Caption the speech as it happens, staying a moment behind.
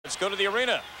go to the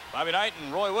arena. Bobby Knight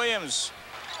and Roy Williams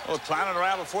clowning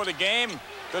around before the game.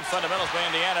 Good fundamentals by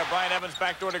Indiana. Brian Evans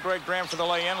backdoor to Greg Graham for the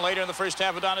lay-in. Later in the first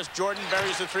half, Adonis Jordan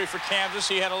buries the three for Kansas.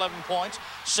 He had 11 points.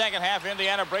 Second half,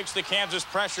 Indiana breaks the Kansas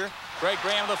pressure. Greg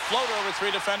Graham, the floater over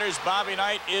three defenders. Bobby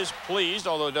Knight is pleased,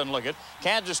 although it doesn't look it.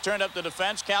 Kansas turned up the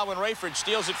defense. Calvin Rayford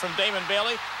steals it from Damon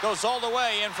Bailey. Goes all the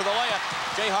way in for the layup.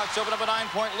 Jayhawks open up a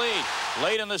 9-point lead.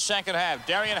 Late in the second half,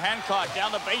 Darian Hancock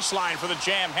down the baseline for the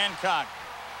jam. Hancock,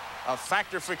 a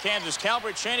factor for Kansas.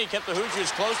 Calbert Chaney kept the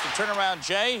Hoosiers close to turn around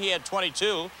Jay. He had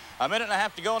 22. A minute and a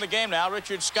half to go in the game now.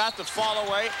 Richard Scott, the fall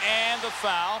away and the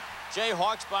foul.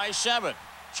 Jayhawks by 7.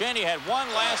 Chaney had one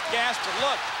last gasp, but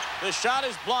look, the shot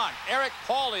is blocked. Eric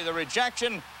Pauley, the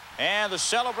rejection, and the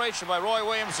celebration by Roy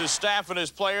Williams' staff and his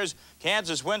players.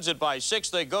 Kansas wins it by 6.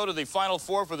 They go to the Final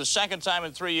Four for the second time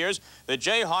in 3 years. The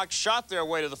Jayhawks shot their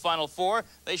way to the Final Four.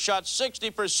 They shot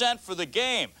 60% for the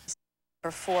game.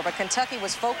 But Kentucky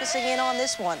was focusing in on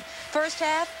this one. First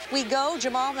half, we go.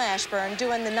 Jamal Mashburn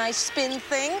doing the nice spin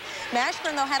thing.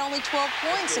 Mashburn, though, had only 12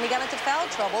 points, and he got into foul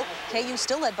trouble. KU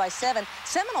still led by 7.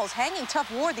 Seminoles hanging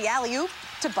tough. Ward, the alley-oop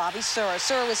to Bobby Sura.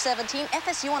 Sura was 17.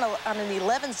 FSU on an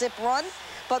 11-zip run.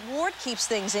 But Ward keeps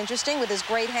things interesting with his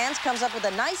great hands, comes up with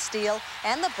a nice steal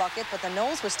and the bucket, but the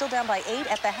Noles were still down by 8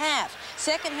 at the half.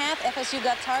 Second half, FSU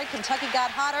got tired, Kentucky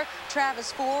got hotter.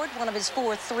 Travis Ford, one of his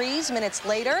 4 threes minutes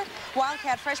later.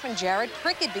 Wildcat freshman Jared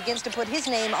Prickett begins to put his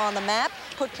name on the map,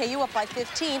 put KU up by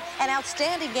 15. An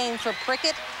outstanding game for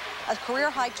Prickett. A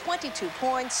career-high 22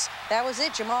 points. That was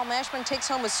it. Jamal Mashburn takes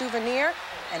home a souvenir.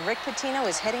 And Rick Pitino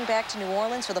is heading back to New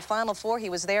Orleans for the Final Four. He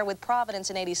was there with Providence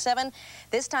in '87.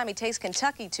 This time he takes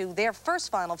Kentucky to their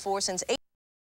first Final Four since